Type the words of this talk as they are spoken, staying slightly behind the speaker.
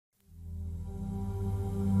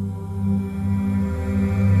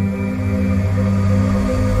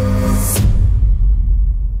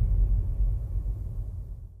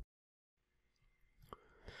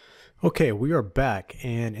Okay, we are back,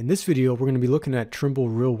 and in this video we're going to be looking at Trimble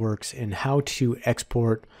Realworks and how to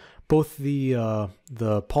export both the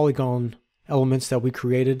polygon elements that we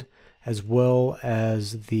created as well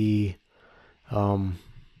as the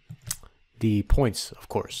points, of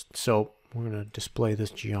course. So we're going to display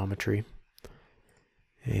this geometry,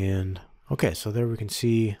 and okay, so there we can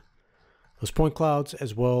see those point clouds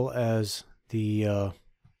as well as the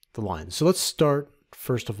lines. So let's start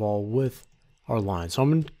first of all with our lines. So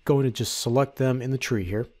I'm going to just select them in the tree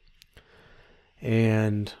here,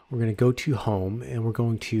 and we're going to go to home and we're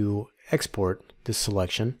going to export this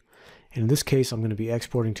selection. And in this case, I'm going to be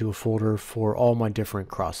exporting to a folder for all my different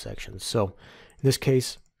cross sections. So in this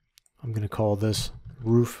case, I'm going to call this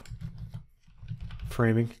roof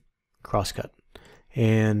framing crosscut,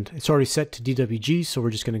 and it's already set to DWG, so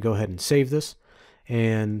we're just going to go ahead and save this.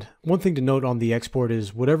 And one thing to note on the export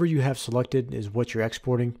is whatever you have selected is what you're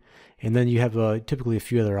exporting, and then you have typically a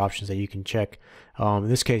few other options that you can check. In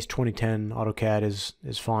this case, 2010 AutoCAD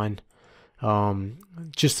is fine.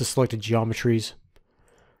 Just the selected geometries,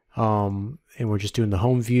 and we're just doing the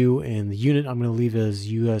home view, and the unit I'm going to leave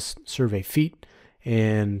as US survey feet,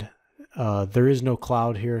 and there is no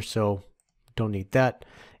cloud here, so don't need that.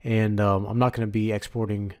 And I'm not going to be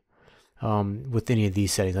exporting with any of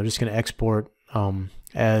these settings. I'm just going to export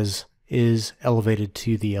as is elevated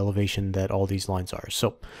to the elevation that all these lines are.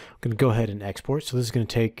 So I'm going to go ahead and export. So this is going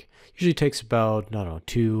to usually takes about, I don't know,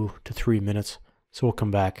 2 to 3 minutes. So we'll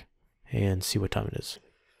come back and see what time it is.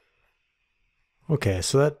 Okay,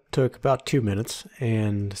 so that took about 2 minutes.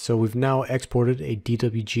 And so we've now exported a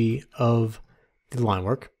DWG of the line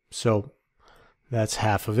work. So that's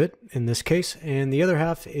half of it in this case. And the other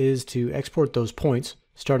half is to export those points,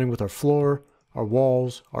 starting with our floor, our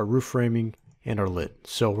walls, our roof framing, and our lid.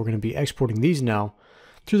 So we're going to be exporting these now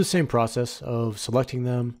through the same process of selecting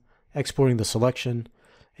them, exporting the selection,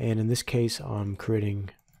 and in this case I'm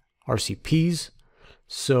creating RCPs.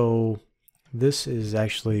 So this is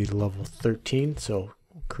actually level 13, so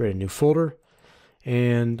we'll create a new folder,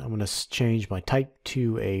 and I'm going to change my type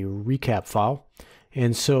to a recap file.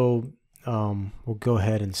 And so we'll go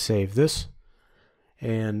ahead and save this,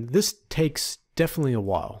 and this takes definitely a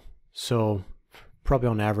while, so probably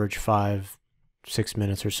on average 5-6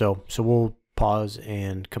 minutes or so. So we'll pause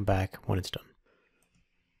and come back when it's done.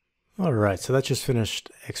 All right, so that just finished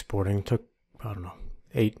exporting. Took, I don't know,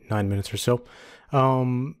 8-9 minutes or so.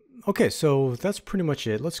 Okay, so that's pretty much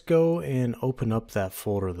it. Let's go and open up that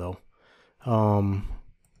folder though.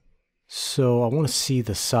 So I want to see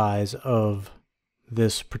the size of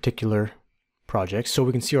this particular project. So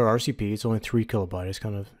we can see our RCP, it's only 3 kilobytes. It's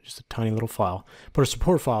kind of just a tiny little file. But our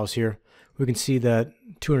support files here, we can see that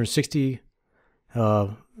 260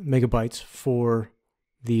 megabytes for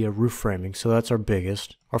the roof framing. So that's our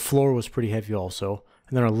biggest. Our floor was pretty heavy also.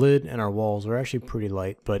 And then our lid and our walls are actually pretty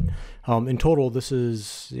light. But in total, this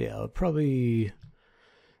is, yeah, probably,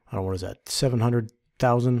 I don't know, what is that,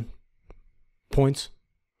 700,000 points?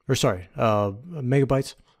 Or sorry,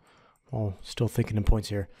 megabytes. Oh, still thinking in points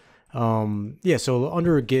here. Yeah, so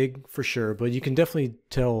under a gig for sure, but you can definitely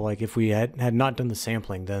tell, like, if we had not done the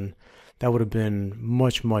sampling, then that would have been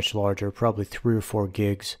much larger, probably 3 or 4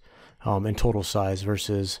 gigs in total size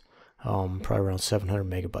versus probably around 700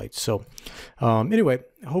 megabytes. So anyway,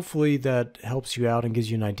 hopefully that helps you out and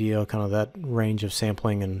gives you an idea, kind of that range of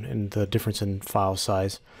sampling and the difference in file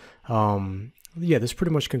size. Yeah, this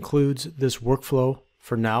pretty much concludes this workflow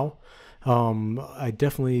for now. I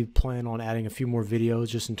definitely plan on adding a few more videos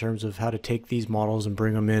just in terms of how to take these models and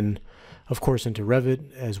bring them in, of course, into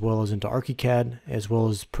Revit as well as into ArchiCAD, as well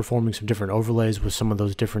as performing some different overlays with some of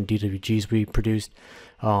those different DWGs we produced.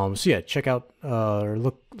 So yeah, check out or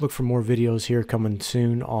look for more videos here coming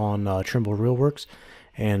soon on Trimble Realworks,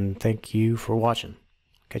 and thank you for watching.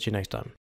 Catch you next time.